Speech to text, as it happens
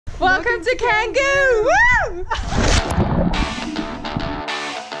Welcome to Canggu! Woo!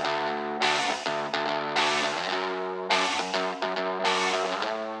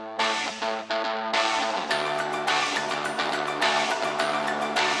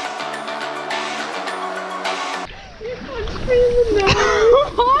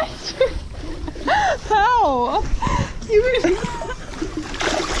 What? How? You were...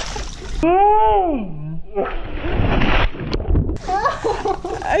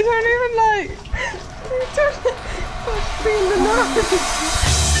 I don't even like... You touched me in the nose.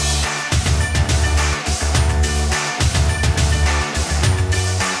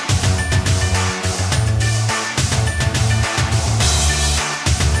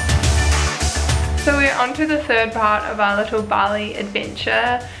 So we're on to the third part of our little Bali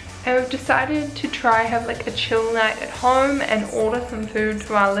adventure, and we've decided to try have like a chill night at home and order some food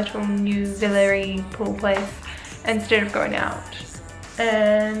to our little new villa-y pool place instead of going out.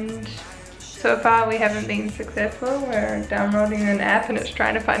 And so far we haven't been successful. We're downloading an app and it's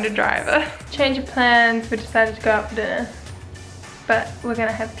trying to find a driver. Change of plans, we decided to go out for dinner, but we're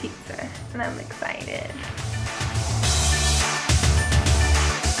gonna have pizza and I'm excited.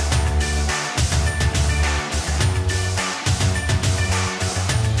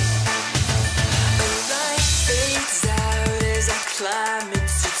 Climb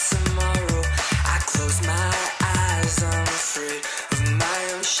into tomorrow. I close my eyes, I'm afraid of my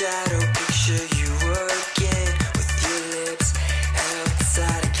own shadow. Picture you again with your lips held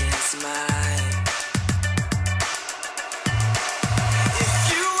tight against mine. If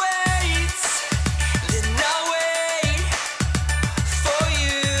you wait, then I'll wait for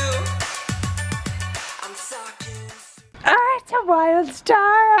you. I'm talking. Ah, it's a wild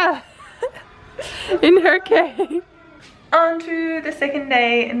star in her cave. On to the second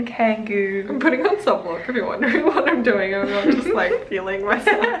day in Canggu. I'm putting on sunblock if you're wondering what I'm doing. I'm not just like feeling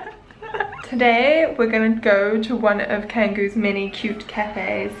myself. Today we're gonna go to one of Canggu's many cute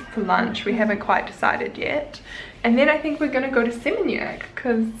cafes for lunch. We haven't quite decided yet. And then I think we're gonna go to Seminyak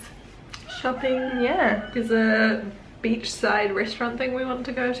because shopping, yeah. There's a beachside restaurant thing we want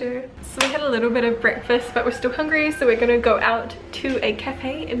to go to. So we had a little bit of breakfast, but we're still hungry, so we're gonna go out to a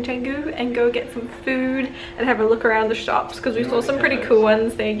cafe in Canggu and go get some food and have a look around the shops because we saw some pretty cool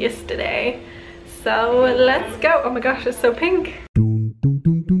ones there yesterday. So let's go. Oh my gosh, it's so pink.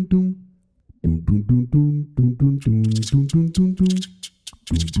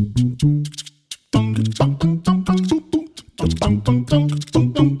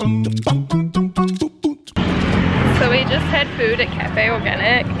 So we just had food at Cafe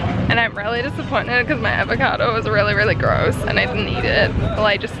Organic and I'm really disappointed because my avocado was really gross and I didn't eat it. Well,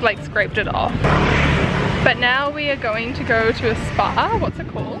 I just like scraped it off. But now we are going to go to a spa. What's it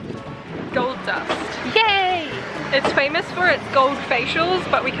called? Gold Dust. Yay! It's famous for its gold facials,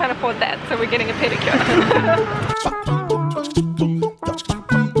 but we can't afford that, so we're getting a pedicure.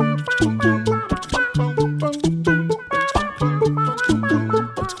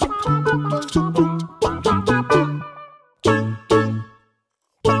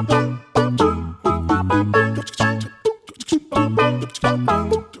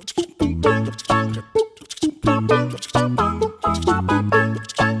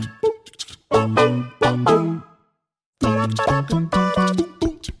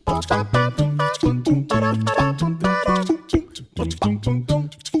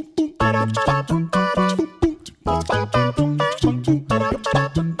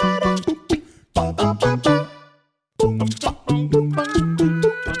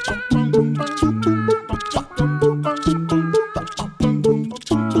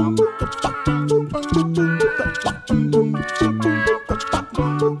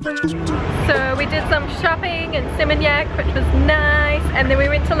 So we did some shopping in Seminyak, which was nice, and then we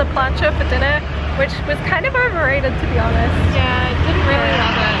went to La Plancha for dinner, which was kind of overrated to be honest. Yeah, I didn't really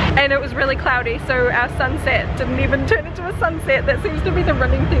love it. And it was really cloudy, so our sunset didn't even turn into a sunset. That seems to be the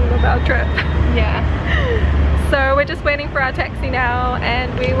running theme of our trip. Yeah. So we're just waiting for our taxi now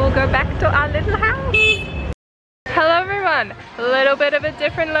and we will go back to our little house. Hello everyone, a little bit of a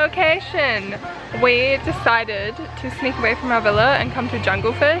different location. We decided to sneak away from our villa and come to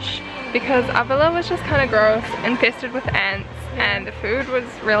Jungle Fish because our villa was just kind of gross, infested with ants, and the food was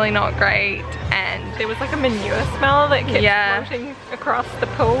really not great, and there was like a manure smell that kept floating across the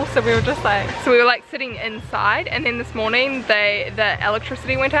pool, so we were just like... So we were like sitting inside, and then this morning the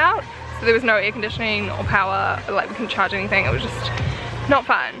electricity went out, so there was no air conditioning or power, like we couldn't charge anything. It was just not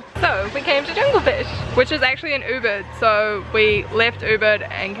fun. So we came to Jungle Fish, which is actually an Ubud. So we left Ubud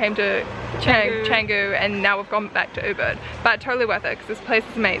and came to Canggu, and now we've gone back to Ubud. But totally worth it because this place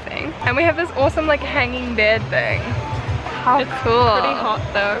is amazing. And we have this awesome like hanging bed thing. How cool. Pretty hot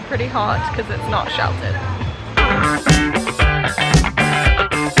though, pretty hot because it's not sheltered.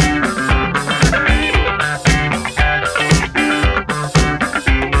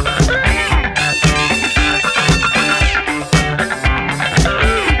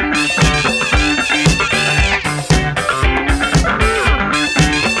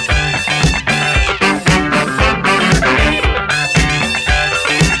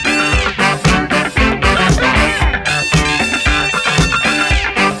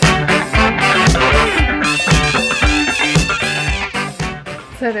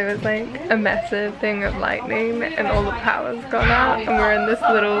 So there was like a massive thing of lightning and all the power's gone out, and we're in this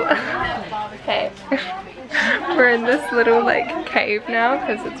little hey, we're in this little like cave now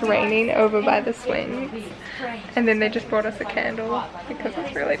because it's raining over by the swings, and then they just brought us a candle because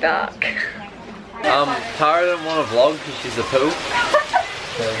it's really dark. Tara didn't want to vlog because she's a poo.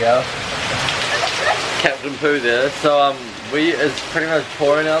 There we go. Captain Poo there. So it's pretty much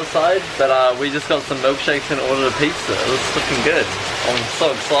pouring outside, but we just got some milkshakes and ordered a pizza. It looks looking good. I'm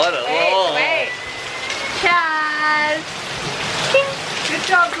so excited. Wait. Cheers! Good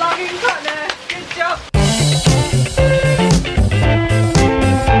job vlogging partner, good job.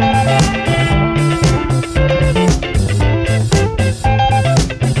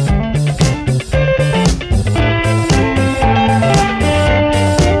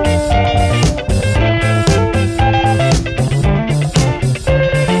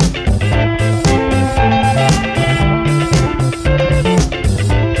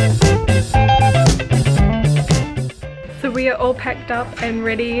 All packed up and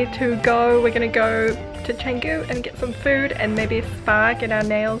ready to go. We're gonna go to Canggu and get some food and maybe a spa, get our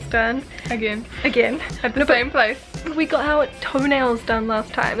nails done. Again. At the same place. We got our toenails done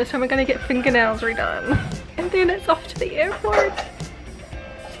last time. This time we're gonna get fingernails redone. And then it's off to the airport.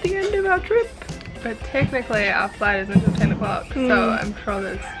 It's the end of our trip. But technically our flight isn't until 10 o'clock, so I'm sure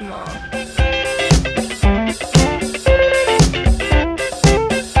there's more.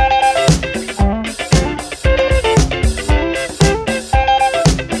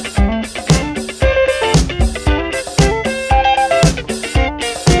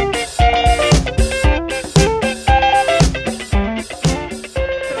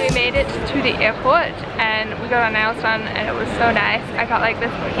 Airport and we got our nails done and it was so nice. I got like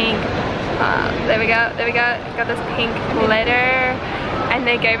this pink, there we go, got this pink glitter, and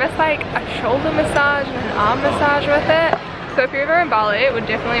they gave us like a shoulder massage and an arm massage with it. So if you're ever in Bali, would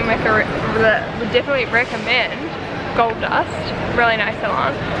definitely recommend Gold Dust. Really nice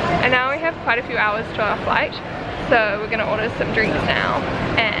salon. And now we have quite a few hours to our flight, so we're gonna order some drinks now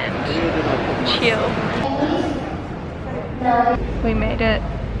and chill. We made it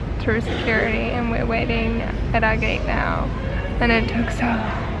through security and we're waiting at our gate now, and it took so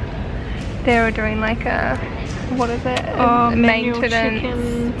long. They were doing like a, what is it?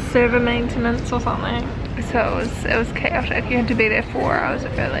 Maintenance, server maintenance or something. So it was chaotic. You had to be there 4 hours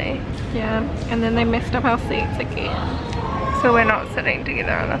early. Yeah, and then they messed up our seats again. So we're not sitting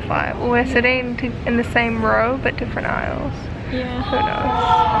together on the flight. We're sitting in the same row but different aisles. Yeah. Who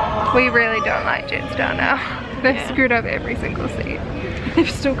knows? We really don't like Jetstar now. They've screwed up every single seat. They've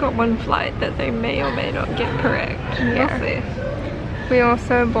still got one flight that they may or may not get correct. Yeah. We'll see. We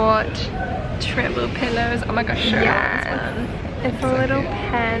also bought travel pillows. Oh my gosh, show yes. this one. It's a little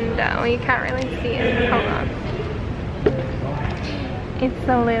panda. Well, you can't really see it. Hold on. It's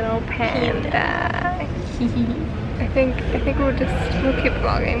a little panda. I think we'll keep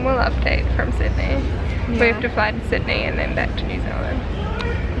vlogging. We'll update from Sydney. Yeah. We have to fly to Sydney and then back to New Zealand.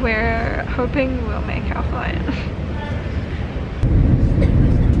 We're hoping we'll make our flight.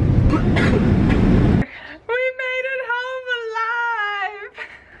 We made it home alive!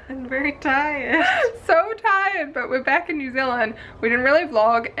 I'm very tired. So tired, but we're back in New Zealand. We didn't really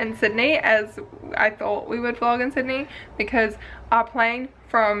vlog in Sydney as I thought we would vlog in Sydney because our plane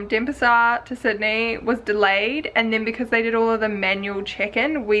from Denpasar to Sydney was delayed, and then because they did all of the manual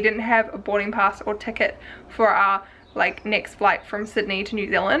check-in, we didn't have a boarding pass or ticket for our like next flight from Sydney to New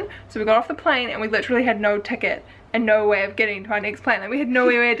Zealand. So we got off the plane and we literally had no ticket and no way of getting to our next plane. Like we had no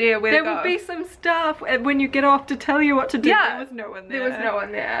idea where to go. There will be some stuff when you get off to tell you what to do. Yeah, there was no one there. There was no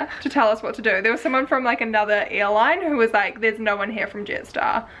one there to tell us what to do. There was someone from like another airline who was like, there's no one here from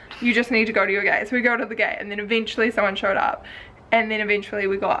Jetstar. You just need to go to your gate. So we go to the gate and then eventually someone showed up. And then eventually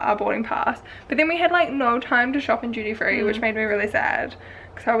we got our boarding pass. But then we had like no time to shop in duty free, which made me really sad.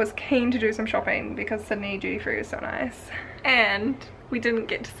 Because I was keen to do some shopping because Sydney duty free is so nice. And we didn't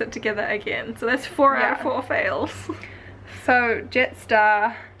get to sit together again. So that's 4 out of 4 fails. So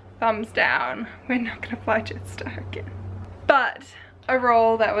Jetstar, thumbs down. We're not gonna fly Jetstar again. But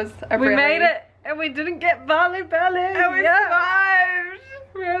overall that was a We made it. And we didn't get Bali belly. And we survived.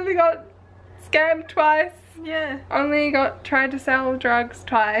 We only got scammed twice. Yeah. Only tried to sell drugs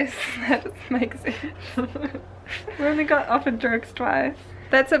twice. That doesn't make sense. We only got offered drugs twice.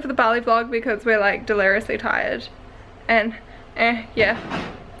 That's it for the Bali vlog because we're like deliriously tired. And yeah.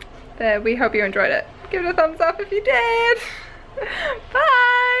 There, we hope you enjoyed it. Give it a thumbs up if you did.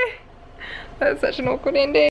 Bye. That was such an awkward ending.